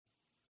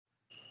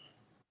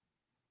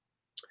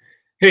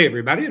Hey,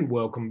 everybody, and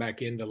welcome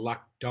back into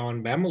Locked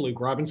On Bama.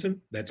 Luke Robinson,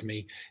 that's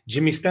me.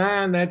 Jimmy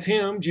Stein, that's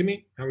him.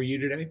 Jimmy, how are you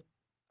today?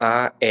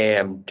 I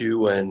am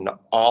doing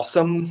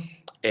awesome.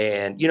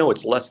 And,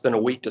 it's less than a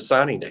week to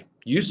signing day.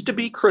 Used to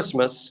be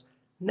Christmas.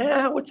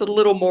 Now it's a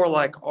little more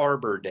like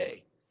Arbor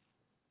Day.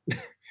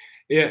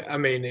 Yeah, I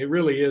mean, it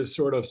really is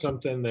sort of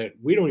something that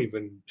we don't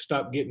even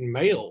stop getting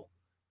mail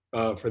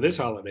for this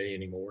holiday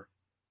anymore.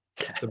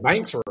 The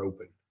banks are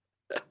open.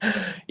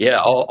 Yeah,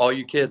 all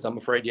you kids, I'm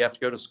afraid you have to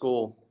go to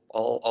school.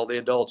 All the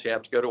adults, you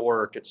have to go to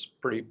work. It's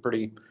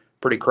pretty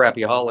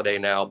crappy holiday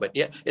now. But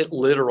yeah, it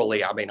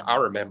literally, I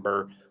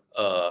remember,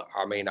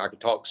 I could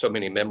talk so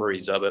many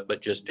memories of it,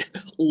 but just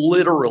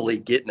literally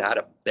getting out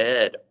of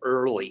bed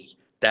early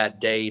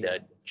that day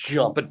to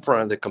jump in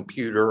front of the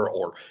computer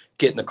or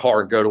get in the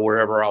car and go to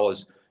wherever I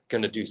was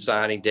going to do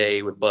signing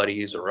day with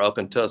buddies or up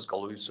in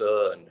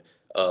Tuscaloosa.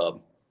 And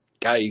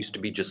guy used to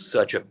be just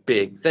such a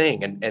big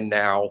thing. And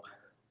now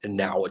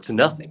it's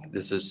nothing.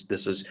 This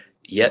is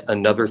yet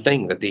another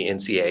thing that the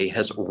NCAA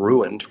has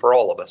ruined for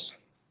all of us.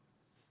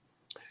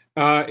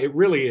 It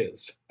really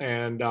is.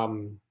 And,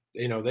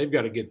 they've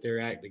got to get their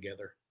act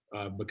together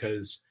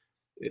because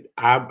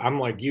I'm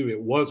like you.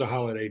 It was a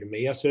holiday to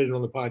me. I said it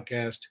on the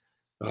podcast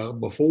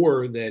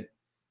before that,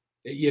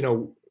 you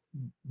know,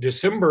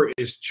 December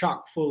is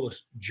chock full of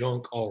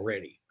junk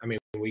already. I mean,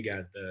 we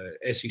got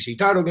the SEC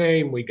title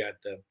game, we got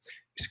the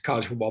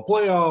college football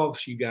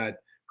playoffs, you got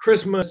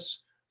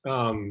Christmas,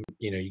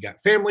 you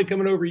got family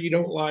coming over you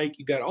don't like,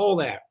 you got all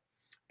that,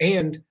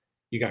 and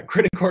you got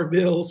credit card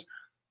bills.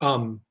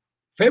 Um,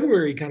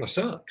 February kind of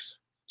sucks.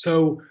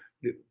 So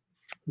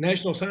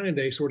National Signing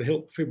Day sort of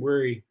helped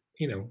February,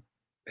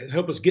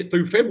 help us get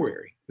through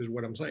February is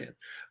what I'm saying.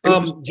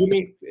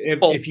 Jimmy,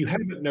 Well, if you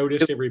haven't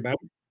noticed, everybody,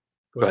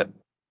 go go ahead. ahead.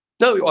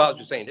 No, well, I was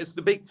just saying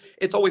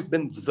it's always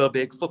been the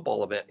big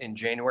football event. In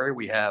January,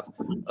 we have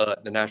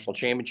the national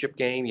championship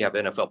game, you have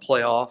NFL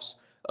playoffs,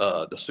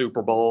 the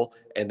Super Bowl,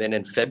 and then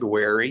in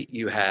February,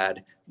 you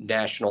had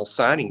National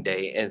Signing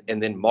Day,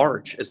 and then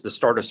March is the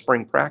start of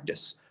spring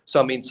practice.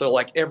 So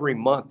like every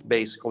month,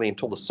 basically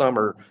until the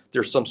summer,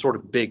 there's some sort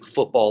of big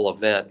football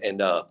event,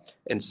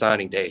 and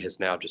signing day has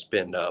now just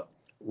been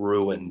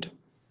ruined.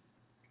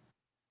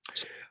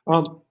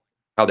 Um,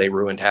 How they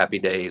ruined Happy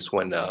Days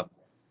when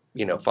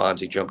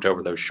Fonzie jumped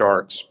over those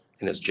sharks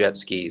in his jet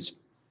skis.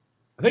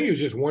 I think it was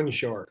just one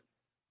shark,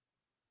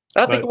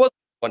 I think it but was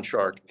one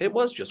shark. It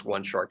was just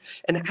one shark.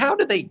 And how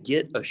do they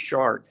get a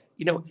shark?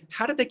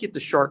 How do they get the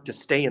shark to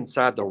stay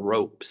inside the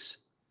ropes?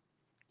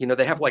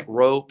 They have like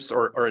ropes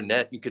or a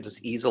net you could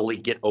just easily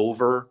get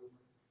over.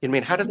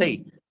 How do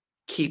they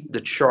keep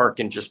the shark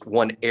in just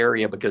one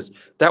area? Because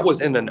that was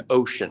in an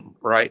ocean,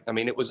 right?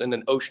 It was in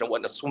an ocean. It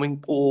wasn't a swimming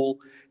pool.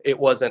 It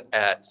wasn't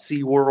at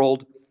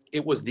SeaWorld.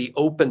 It was the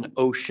open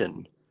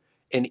ocean.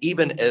 And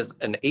even as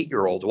an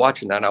 8-year-old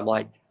watching that, I'm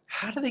like,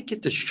 how do they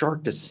get the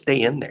shark to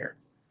stay in there?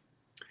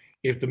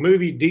 if the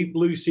movie Deep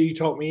Blue Sea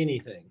taught me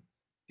anything,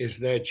 is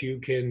that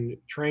you can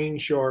train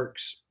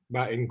sharks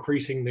by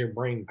increasing their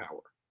brain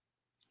power.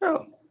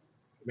 Oh,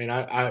 I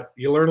mean,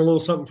 you learn a little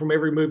something from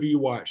every movie you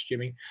watch,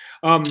 Jimmy.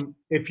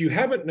 If you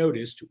haven't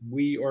noticed,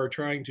 we are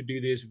trying to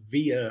do this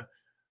via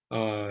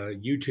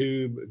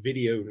YouTube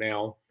video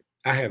now.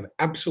 I have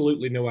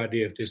absolutely no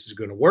idea if this is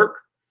going to work,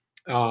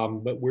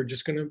 but we're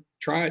just going to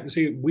try it and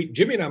see.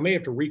 Jimmy and I may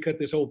have to recut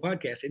this whole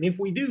podcast, and if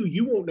we do,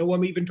 you won't know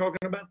I'm even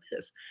talking about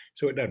this,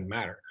 so it doesn't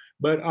matter.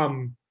 But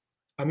I'm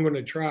going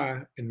to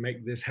try and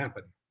make this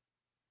happen.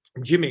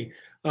 Jimmy,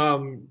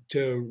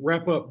 to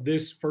wrap up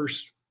this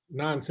first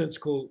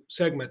nonsensical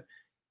segment,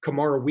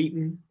 Kamara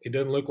Wheaton, it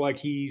doesn't look like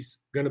he's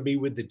going to be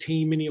with the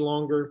team any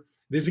longer.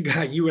 This is a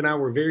guy you and I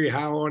were very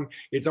high on.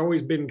 It's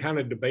always been kind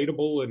of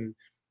debatable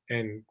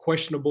and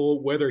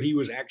questionable whether he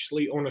was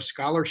actually on a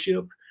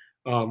scholarship.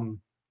 Um,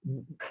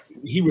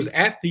 he was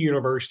at the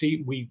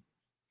university.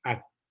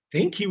 I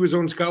think he was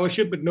on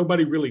scholarship, but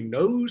nobody really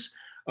knows.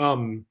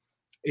 Um,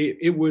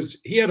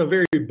 he had a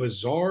very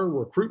bizarre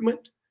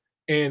recruitment,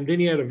 and then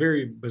he had a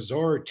very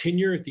bizarre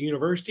tenure at the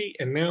university,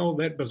 and now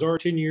that bizarre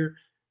tenure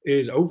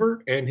is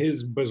over and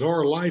his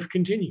bizarre life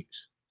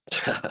continues.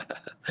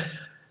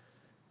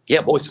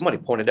 yeah, boy, somebody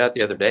pointed out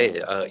the other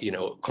day,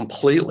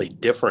 completely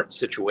different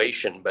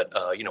situation. But,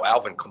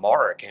 Alvin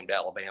Kamara came to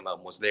Alabama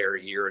and was there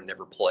a year and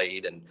never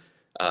played and,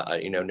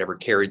 never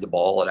carried the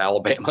ball at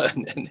Alabama.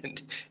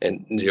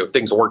 And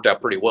things worked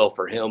out pretty well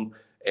for him.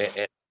 And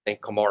I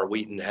think Kamara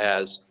Wheaton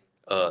has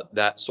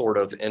that sort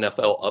of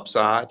NFL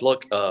upside.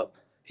 Look,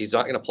 he's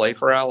not going to play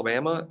for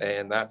Alabama,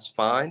 and that's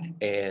fine.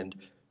 And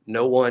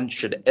no one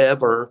should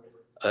ever,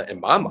 in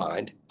my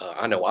mind,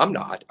 I know I'm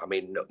not.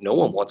 No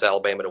one wants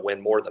Alabama to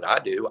win more than I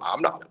do.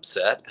 I'm not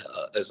upset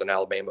as an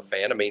Alabama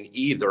fan.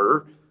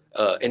 Either,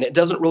 and it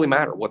doesn't really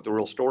matter what the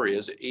real story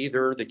is.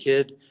 Either the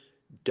kid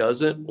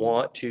doesn't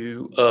want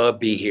to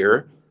be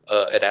here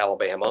at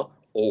Alabama,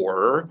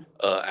 or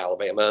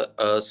Alabama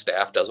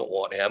staff doesn't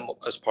want him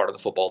as part of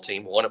the football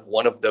team.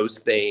 One of those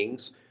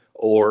things,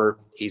 or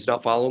he's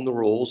not following the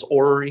rules,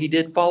 or he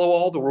did follow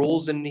all the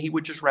rules and he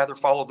would just rather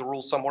follow the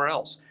rules somewhere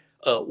else.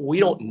 We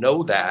don't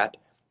know that.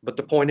 but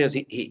the point is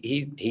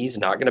he's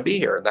not going to be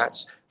here, and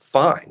that's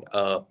fine.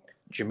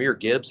 Jahmyr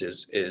Gibbs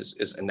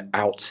is an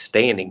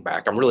outstanding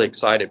back. I'm really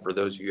excited for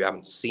those of you who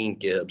haven't seen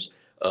Gibbs.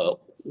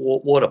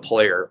 What a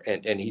player,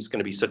 and he's going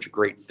to be such a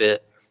great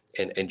fit.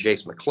 And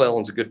Jace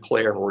McClellan's a good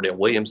player, and Wardell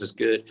Williams is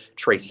good.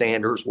 Trey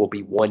Sanders will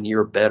be 1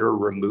 year better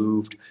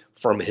removed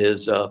from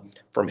his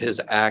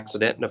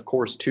accident, and of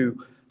course, two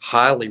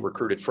highly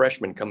recruited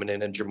freshmen coming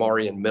in, and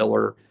Jamarian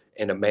Miller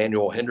and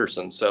Emmanuel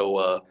Henderson.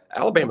 So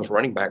Alabama's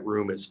running back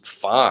room is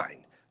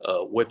fine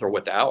with or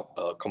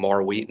without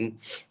Kamar Wheaton,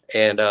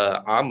 and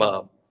I'm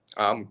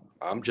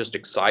just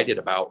excited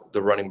about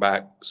the running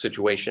back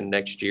situation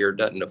next year. It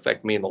doesn't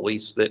affect me in the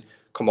least that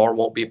Kamar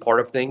won't be a part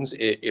of things.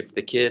 If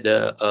the kid,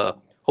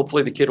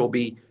 hopefully the kid will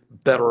be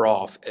better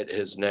off at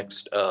his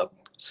next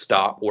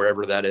stop,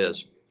 wherever that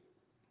is.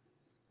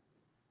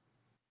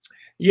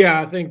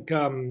 Yeah, I think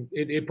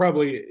it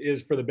probably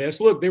is for the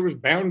best. Look, there was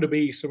bound to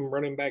be some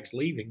running backs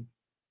leaving.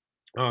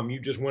 You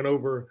just went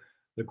over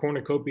the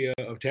cornucopia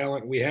of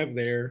talent we have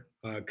there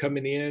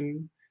coming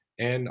in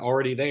and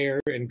already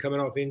there and coming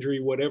off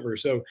injury, whatever.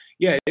 So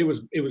yeah, it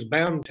was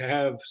bound to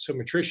have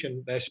some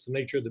attrition. That's the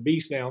nature of the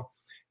beast now,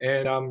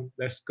 and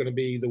that's going to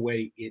be the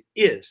way it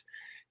is.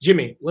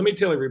 Jimmy, let me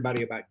tell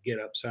everybody about Get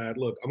Upside.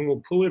 Look, I'm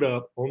going to pull it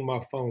up on my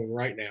phone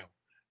right now.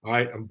 All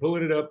right, I'm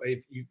pulling it up.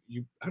 If you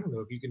I don't know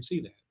if you can see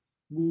that.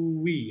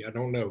 I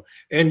don't know.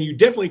 And you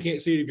definitely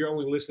can't see it if you're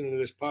only listening to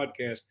this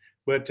podcast,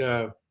 but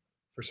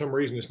for some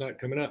reason it's not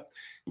coming up.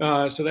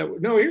 No,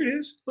 here it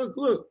is.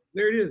 Look,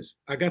 there it is.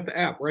 I got the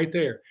app right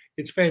there.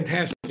 It's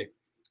fantastic.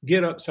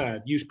 Get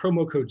Upside. Use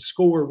promo code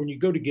SCORE when you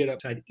go to Get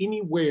Upside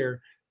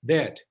anywhere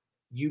that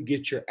you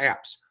get your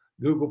apps,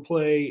 Google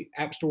Play,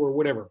 App Store,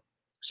 whatever.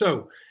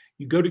 So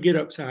you go to Get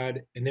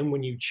Upside, and then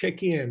when you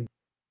check in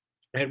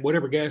at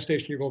whatever gas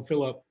station you're going to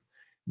fill up,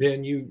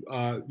 then you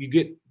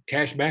get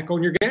cash back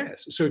on your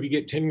gas. So if you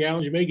get 10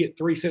 gallons, you may get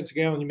 3 cents a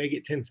gallon, you may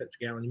get 10 cents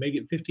a gallon, you may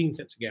get 15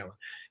 cents a gallon.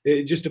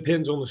 It just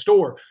depends on the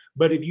store.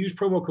 But if you use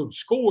promo code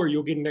SCORE,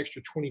 you'll get an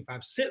extra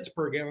 25 cents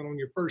per gallon on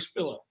your first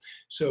fill up.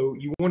 So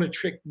you want to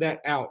trick that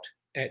out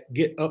at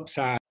Get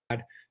Upside.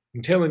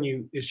 I'm telling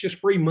you, it's just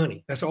free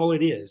money. That's all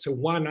it is. So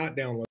why not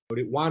download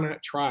it? Why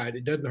not try it?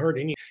 It doesn't hurt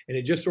any, and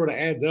it just sort of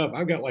adds up.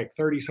 I've got like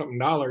 30 something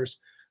dollars.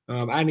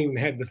 I hadn't even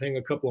had the thing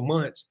a couple of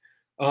months.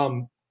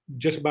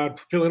 Just about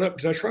filling up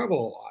because I travel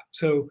a lot.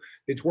 So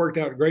it's worked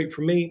out great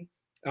for me.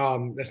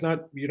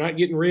 You're not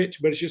getting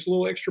rich, but it's just a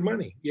little extra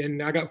money.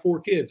 And I got 4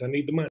 kids. I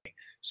need the money.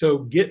 So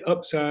Get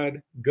Upside,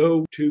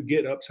 go to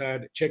Get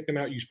Upside, check them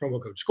out, use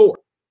promo code SCORE.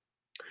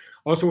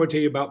 Also want to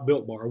tell you about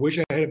Built Bar. I wish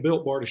I had a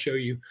Built Bar to show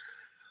you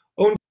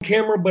on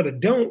camera, but I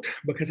don't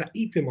because I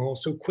eat them all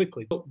so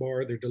quickly. Built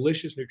Bar, they're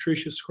delicious,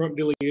 nutritious,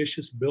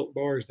 scrumptious Built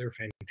Bars. They're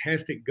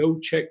fantastic. Go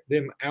check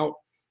them out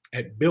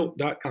at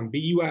built.com,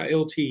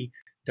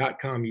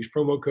 BUILT.com. Use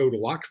promo code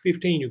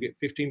LOCKED15. You'll get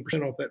 15%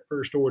 off that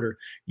first order.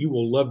 You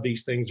will love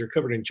these things. They're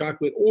covered in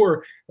chocolate,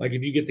 or like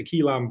if you get the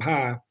key lime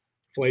pie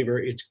flavor,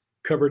 it's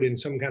covered in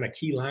some kind of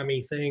key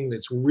limey thing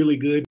that's really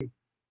good.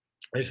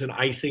 It's an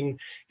icing.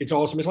 It's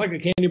awesome. It's like a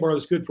candy bar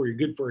that's good for you,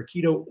 good for a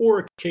keto or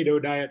a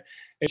keto diet.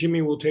 And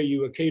Jimmy will tell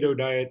you a keto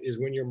diet is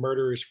when your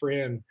murderous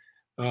friend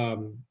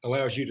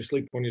allows you to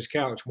sleep on his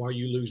couch while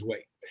you lose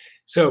weight.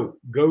 So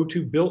go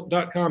to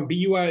built.com,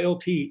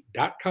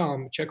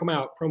 BUILT.com. Check them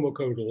out. Promo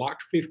code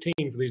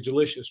LOCKED15 for these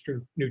delicious,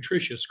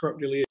 nutritious,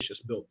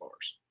 scrumptious Built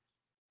Bars.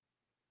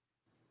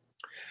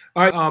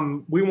 All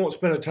right. We won't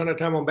spend a ton of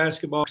time on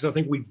basketball because I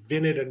think we've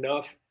vented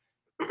enough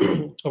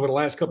over the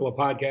last couple of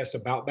podcasts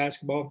about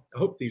basketball. I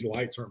hope these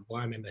lights aren't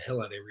blinding the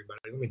hell out of everybody.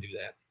 Let me do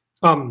that.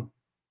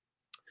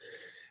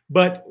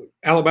 But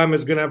Alabama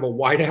is going to have a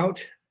whiteout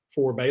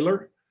for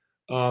Baylor.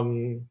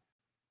 I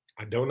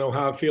don't know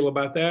how I feel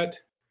about that.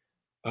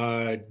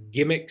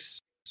 Gimmicks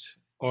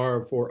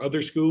are for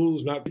other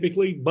schools, not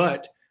typically,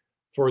 but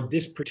for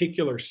this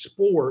particular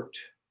sport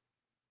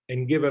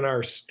and given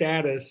our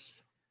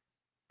status,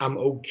 I'm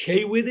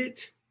okay with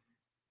it,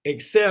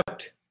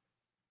 except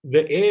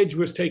the edge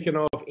was taken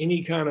off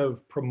any kind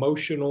of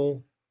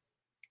promotional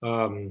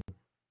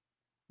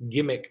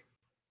gimmick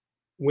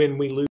when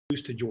we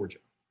lose to Georgia,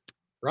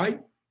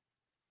 right?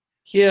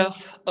 Yeah.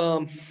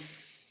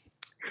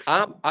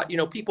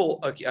 People,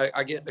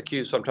 I get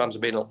accused sometimes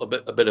of being a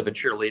bit of a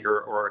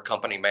cheerleader or a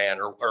company man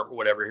or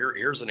whatever.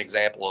 Here's an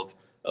example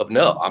of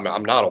no,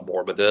 I'm not on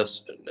board with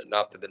this.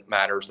 Not that it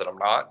matters that I'm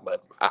not,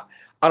 but I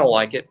don't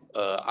like it.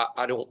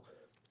 I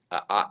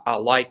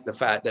like the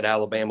fact that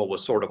Alabama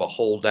was sort of a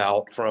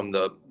holdout from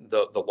the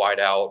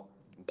whiteout,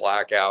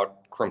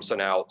 blackout,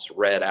 crimson outs,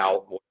 red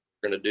out. What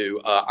we're going to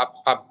do. I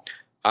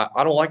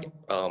don't like it.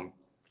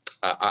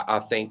 I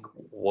think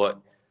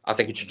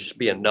it should just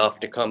be enough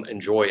to come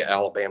enjoy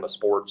Alabama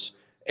sports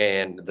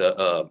and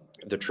the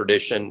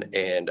tradition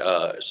and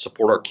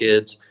support our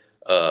kids.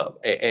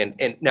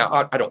 And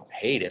now I don't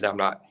hate it. I'm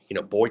not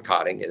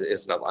boycotting it.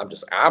 It's not.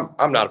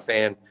 I'm not a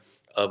fan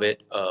of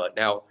it.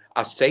 Now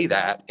I say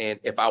that, and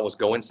if I was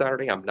going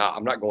Saturday, I'm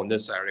not going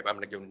this Saturday. But I'm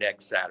going to go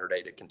next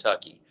Saturday to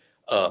Kentucky.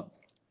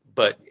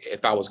 But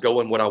if I was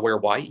going, would I wear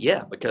white?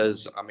 Yeah,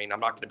 because I mean, I'm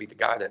not going to be the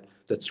guy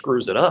that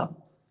screws it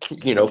up,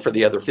 for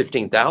the other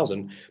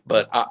 15,000.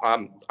 But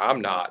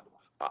I'm not.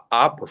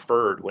 I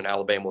preferred when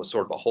Alabama was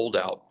sort of a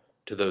holdout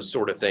to those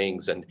sort of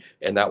things, and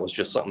that was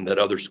just something that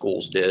other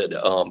schools did.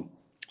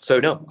 So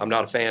no, I'm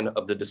not a fan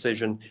of the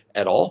decision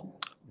at all.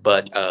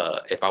 But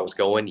if I was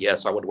going,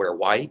 yes, I would wear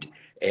white.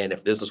 And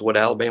if this is what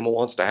Alabama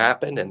wants to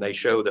happen, and they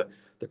show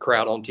the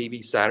crowd on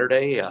TV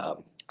Saturday,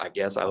 I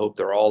guess I hope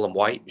they're all in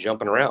white,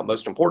 jumping around.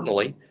 Most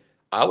importantly,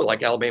 I would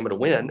like Alabama to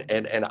win,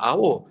 and I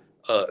will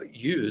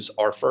use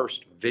our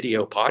first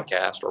video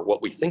podcast, or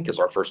what we think is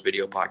our first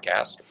video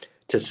podcast,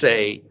 to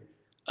say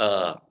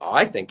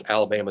I think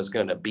Alabama is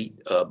going to beat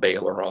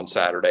Baylor on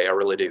Saturday. I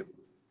really do.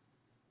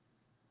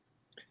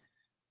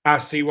 I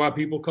see why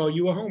people call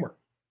you a homer.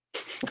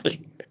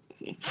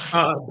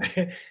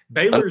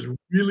 Baylor's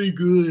really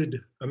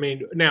good. I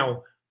mean,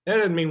 now that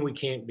doesn't mean we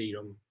can't beat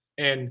them.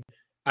 And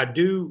I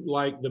do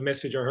like the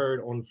message I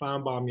heard on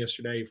Feinbaum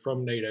yesterday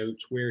from Nate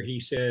Oates, where he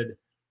said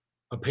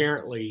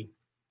apparently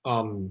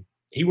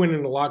he went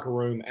in the locker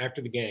room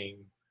after the game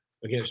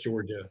against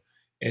Georgia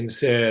and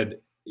said,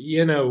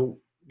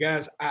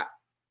 guys, I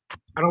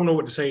don't know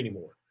what to say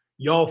anymore.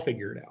 Y'all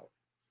figure it out.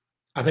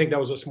 I think that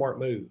was a smart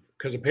move,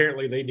 because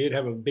apparently they did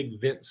have a big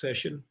vent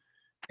session.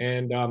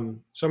 And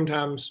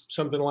sometimes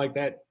something like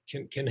that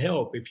can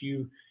help if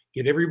you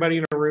get everybody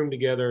in a room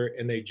together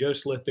and they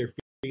just let their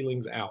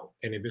feelings out.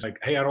 And if it's like,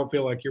 hey, I don't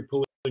feel like you're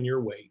pulling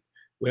your weight.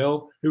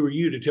 Well, who are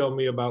you to tell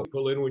me about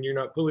pulling when you're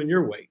not pulling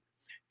your weight?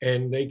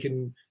 And they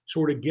can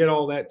sort of get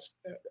all that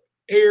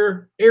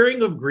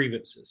airing of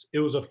grievances. It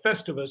was a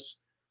Festivus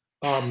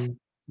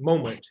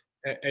moment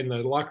in the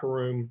locker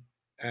room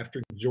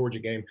after the Georgia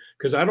game,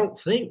 because I don't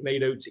think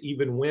Nate Oates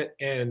even went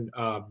and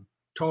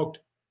talked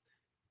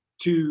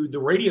to the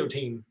radio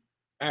team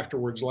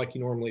afterwards like he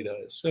normally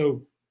does.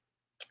 So,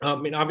 I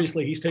mean,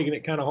 obviously he's taking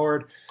it kind of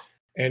hard,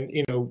 and,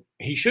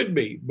 he should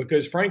be,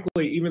 because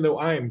frankly, even though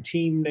I am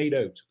team Nate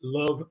Oates,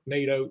 love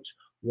Nate Oates,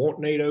 want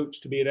Nate Oates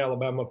to be at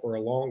Alabama for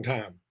a long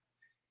time,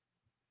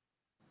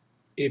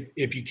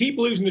 if you keep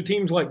losing to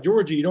teams like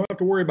Georgia, you don't have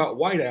to worry about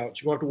whiteouts.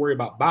 You don't have to worry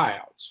about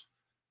buyouts.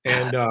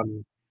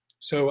 And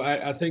so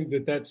I think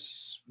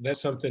that's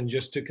something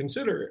just to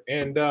consider.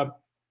 And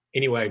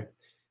anyway,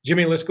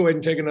 Jimmy, let's go ahead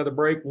and take another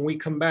break. When we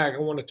come back, I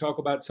want to talk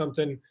about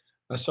something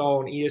I saw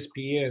on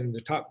ESPN,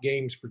 the top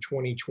games for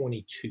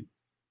 2022.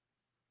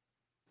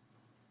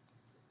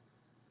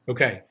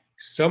 Okay,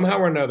 somehow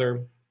or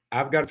another,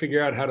 I've got to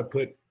figure out how to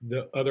put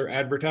the other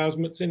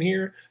advertisements in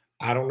here.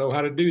 I don't know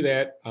how to do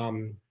that.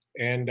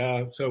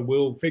 So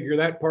we'll figure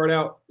that part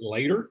out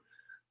later.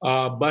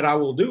 But I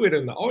will do it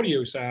in the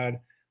audio side.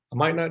 I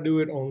might not do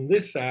it on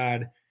this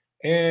side,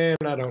 and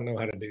I don't know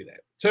how to do that.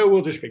 So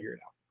we'll just figure it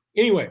out.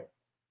 Anyway,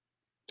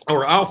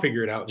 or I'll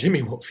figure it out.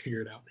 Jimmy won't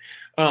figure it out.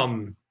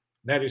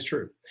 That is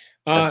true.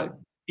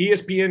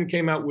 ESPN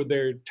came out with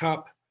their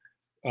top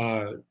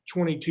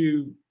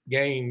 22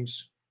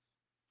 games.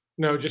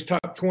 No, just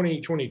top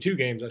 2022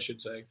 games, I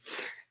should say.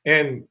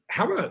 And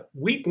how about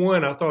week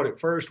one? I thought at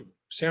first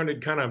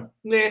sounded kind of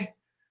meh,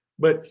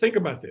 but think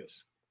about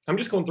this. I'm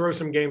just going to throw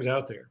some games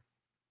out there.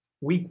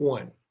 Week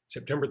one,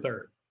 September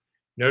 3rd,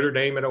 Notre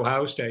Dame at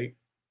Ohio State,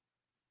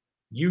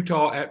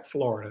 Utah at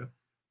Florida,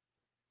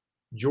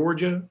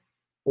 Georgia,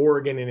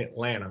 Oregon, and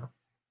Atlanta,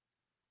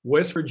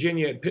 West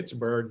Virginia at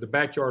Pittsburgh. The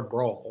backyard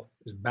brawl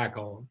is back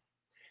on.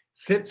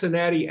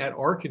 Cincinnati at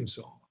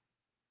Arkansas.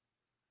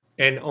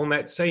 And on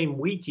that same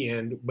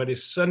weekend, but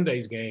it's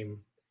Sunday's game,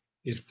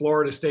 is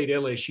Florida State,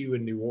 LSU,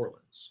 and New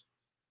Orleans.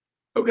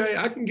 Okay,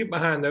 I can get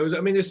behind those. I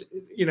mean, it's,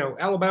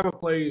 Alabama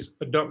plays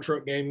a dump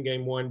truck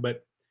game one,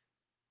 but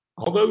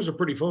all those are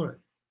pretty fun.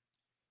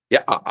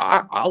 Yeah,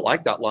 I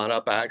like that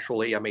lineup,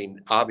 actually. I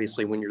mean,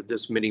 obviously, when you're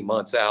this many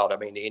months out, I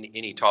mean,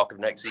 any talk of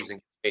next season,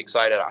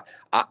 excited.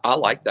 I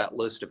like that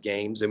list of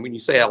games. And when you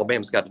say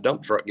Alabama's got a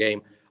dump truck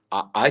game,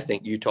 I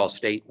think Utah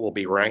State will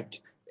be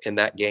ranked in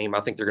that game.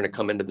 I think they're going to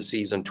come into the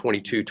season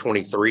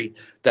 22-23.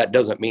 That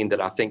doesn't mean that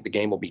I think the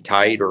game will be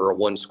tight or a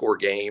one-score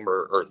game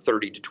or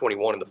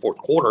 30-21 in the fourth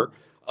quarter.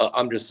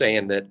 I'm just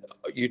saying that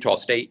Utah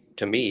State,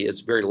 to me, is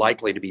very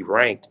likely to be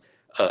ranked.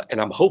 And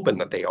I'm hoping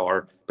that they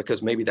are,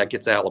 because maybe that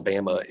gets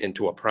Alabama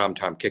into a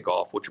primetime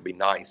kickoff, which would be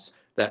nice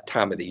that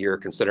time of the year,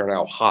 considering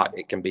how hot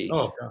it can be.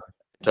 Oh, God.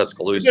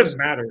 Tuscaloosa. It doesn't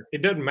matter.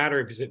 It doesn't matter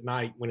if it's at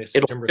night when it's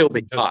September. It'll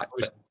still be hot,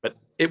 but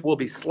it will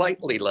be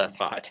slightly less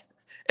hot.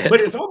 But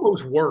it's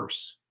almost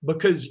worse,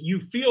 because you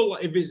feel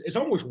like it's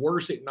almost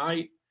worse at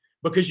night,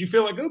 because you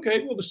feel like,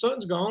 okay, well, the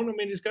sun's gone. I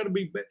mean, it's got to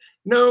be.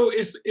 No,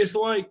 it's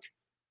like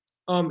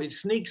it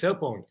sneaks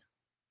up on you.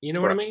 You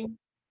know what I mean?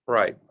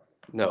 Right.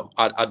 No,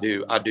 I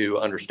do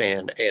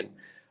understand, and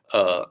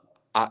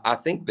I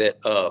think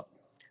that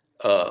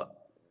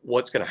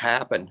what's going to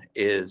happen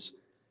is,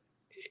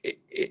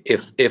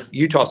 if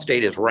Utah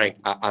State is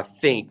ranked, I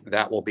think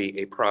that will be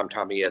a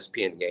primetime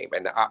ESPN game.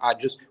 And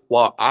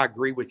while I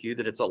agree with you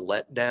that it's a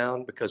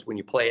letdown, because when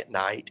you play at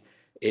night,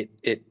 it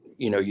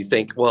you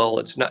think, well,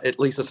 it's not, at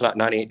least it's not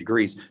 98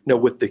 degrees. No,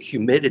 with the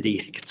humidity,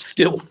 it can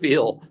still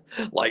feel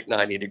like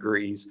 90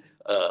 degrees.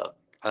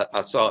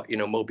 I saw,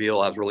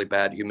 Mobile has really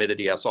bad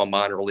humidity. I saw a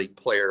minor league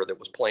player that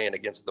was playing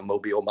against the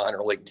Mobile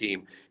minor league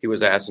team. He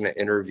was asked in an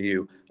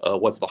interview,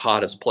 what's the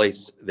hottest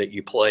place that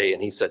you play?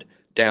 And he said,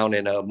 down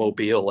in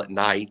Mobile at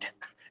night.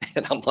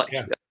 And I'm like,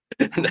 Yeah.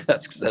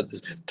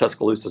 that's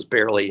Tuscaloosa's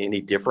barely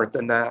any different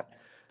than that.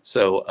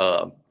 So,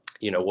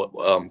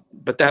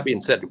 but that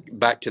being said,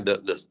 back to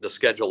the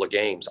schedule of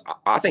games,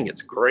 I think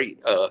it's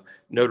great.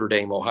 Notre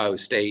Dame, Ohio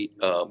State,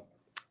 all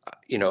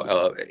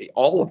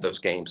of those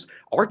games.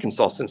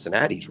 Arkansas,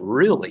 Cincinnati is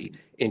really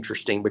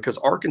interesting because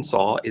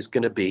Arkansas is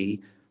going to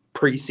be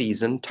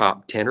preseason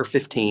top 10 or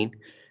 15.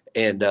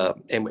 And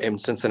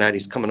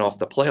Cincinnati's coming off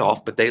the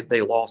playoff, but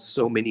they lost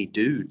so many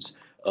dudes.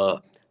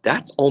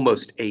 That's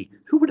almost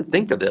who would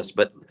think of this,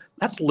 but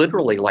that's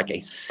literally like a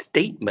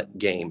statement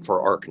game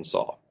for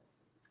Arkansas.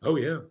 Oh,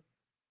 yeah.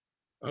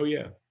 Oh,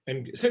 yeah.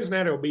 And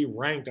Cincinnati will be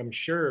ranked, I'm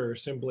sure,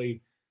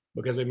 simply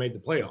because they made the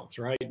playoffs,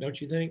 right?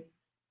 Don't you think?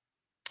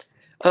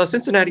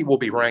 Cincinnati will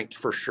be ranked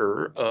for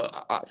sure.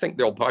 I think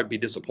they'll probably be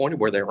disappointed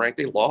where they're ranked.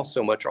 They lost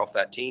so much off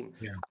that team.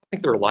 Yeah. I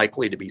think they're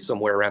likely to be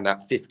somewhere around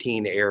that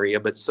 15 area,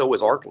 but so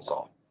is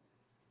Arkansas.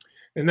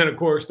 And then, of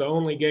course, the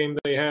only game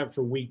they have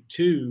for week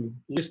 2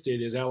 listed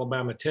is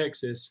Alabama,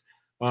 Texas.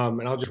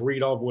 And I'll just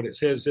read off what it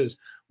says. It says,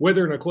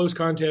 whether in a close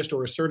contest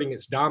or asserting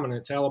its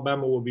dominance,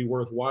 Alabama will be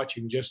worth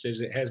watching, just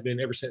as it has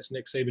been ever since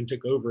Nick Saban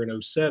took over in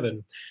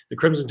 2007. The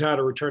Crimson Tide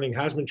are returning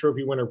Heisman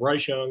Trophy winner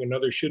Bryce Young,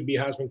 another should-be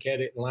Heisman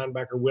candidate and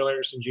linebacker Will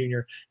Anderson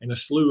Jr., and a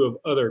slew of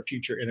other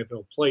future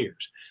NFL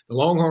players. The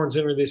Longhorns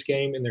enter this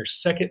game in their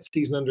second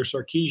season under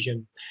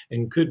Sarkisian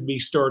and could be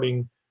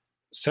starting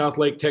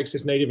Southlake,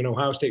 Texas native and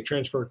Ohio State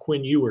transfer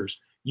Quinn Ewers.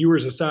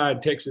 Ewers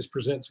aside, Texas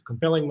presents a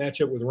compelling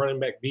matchup with running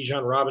back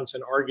Bijan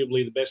Robinson,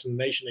 arguably the best in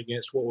the nation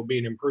against what will be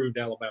an improved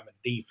Alabama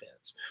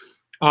defense.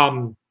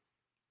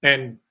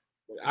 And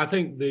I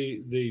think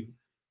the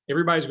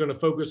everybody's going to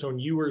focus on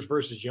Ewers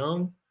versus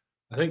Young.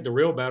 I think the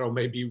real battle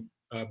may be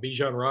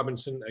Bijan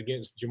Robinson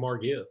against Jahmyr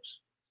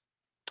Gibbs.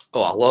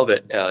 Oh, I love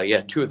it.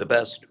 Yeah, two of the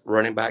best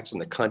running backs in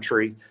the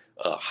country.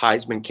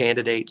 Heisman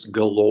candidates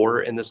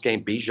galore in this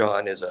game.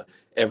 Bijan is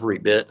every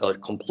bit a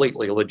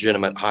completely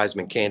legitimate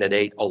Heisman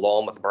candidate,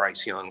 along with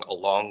Bryce Young,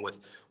 along with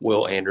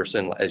Will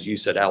Anderson. As you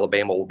said,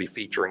 Alabama will be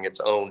featuring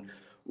its own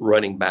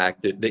running back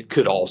that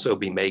could also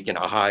be making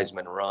a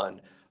Heisman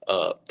run.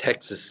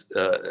 Texas,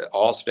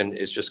 Austin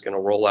is just going to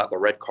roll out the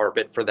red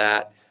carpet for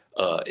that.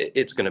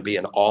 It's going to be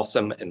an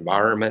awesome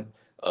environment.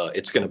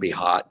 It's going to be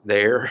hot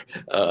there.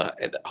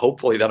 And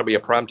hopefully that'll be a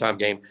primetime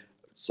game.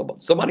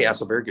 Somebody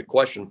asked a very good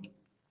question.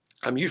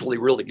 I'm usually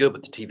really good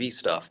with the TV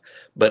stuff,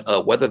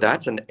 but whether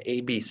that's an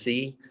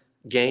ABC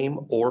game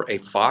or a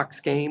Fox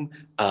game,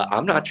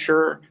 I'm not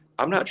sure.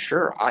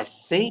 I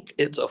think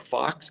it's a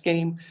Fox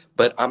game,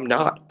 but I'm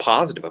not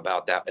positive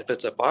about that. If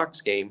it's a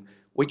Fox game,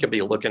 we could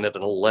be looking at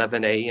an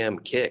 11 a.m.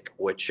 kick,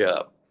 which,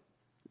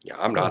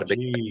 I'm not a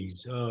big.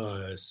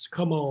 Jesus,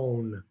 come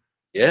on.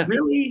 Yeah.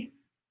 Really?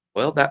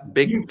 Well, that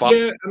big Fox.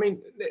 Yeah, I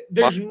mean,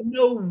 there's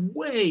no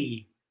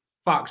way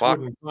Fox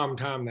wouldn't prime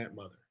time that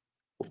mother.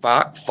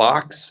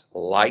 Fox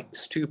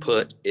likes to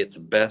put its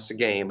best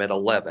game at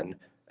 11,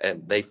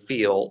 and they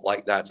feel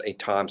like that's a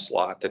time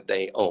slot that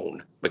they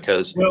own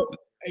because. Well,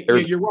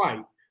 you're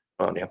right.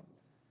 Yeah.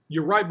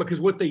 You're right, because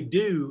what they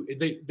do,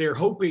 they're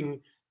hoping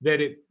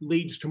that it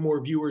leads to more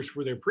viewers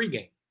for their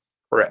pregame.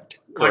 Correct.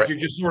 Like you're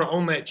just sort of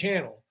on that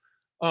channel.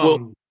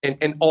 Well,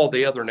 and all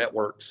the other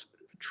networks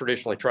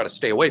traditionally try to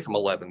stay away from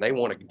 11. They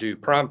want to do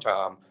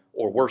primetime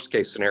or worst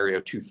case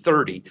scenario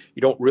 2:30.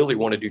 You don't really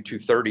want to do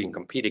 2:30 and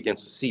compete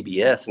against the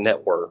CBS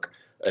network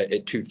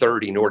at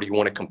 2:30, nor do you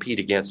want to compete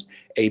against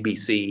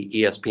ABC,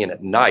 ESPN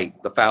at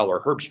night, the Fowler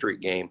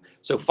Herbstreit game.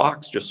 So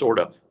Fox just sort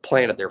of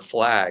planted their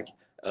flag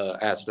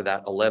as to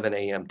that 11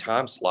 a.m.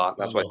 time slot.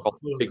 That's why I call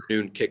it big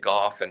noon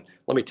kickoff. And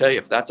let me tell you,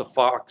 if that's a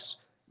Fox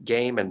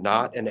game and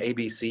not an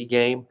ABC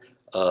game,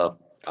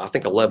 I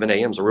think 11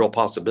 a.m. is a real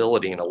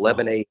possibility. And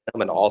 11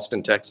 a.m. in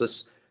Austin,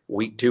 Texas,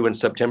 week 2 in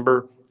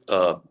September.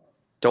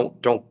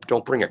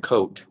 Don't bring a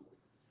coat.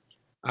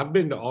 I've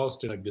been to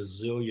Austin a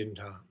gazillion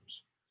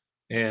times,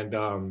 and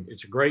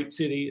it's a great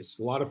city. It's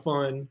a lot of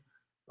fun,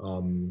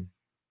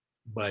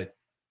 but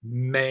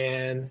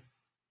man,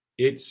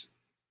 it's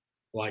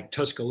like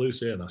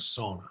Tuscaloosa in a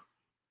sauna.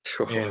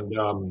 And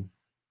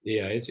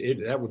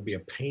that would be a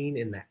pain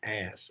in the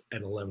ass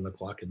at 11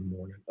 o'clock in the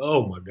morning.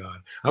 Oh my God!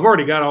 I've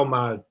already got all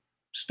my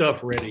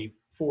stuff ready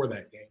for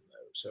that game,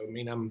 though. So I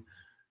mean,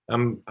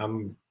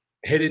 I'm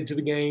headed to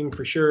the game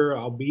for sure.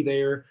 I'll be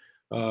there.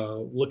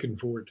 Looking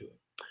forward to it.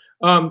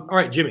 All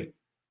right, Jimmy,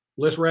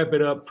 let's wrap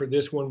it up for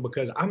this one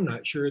because I'm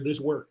not sure this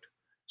worked.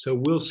 So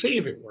we'll see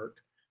if it worked.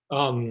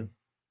 And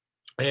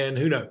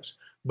who knows?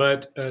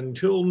 But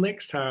until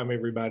next time,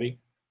 everybody,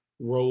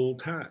 roll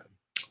Tide.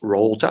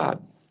 Roll Tide.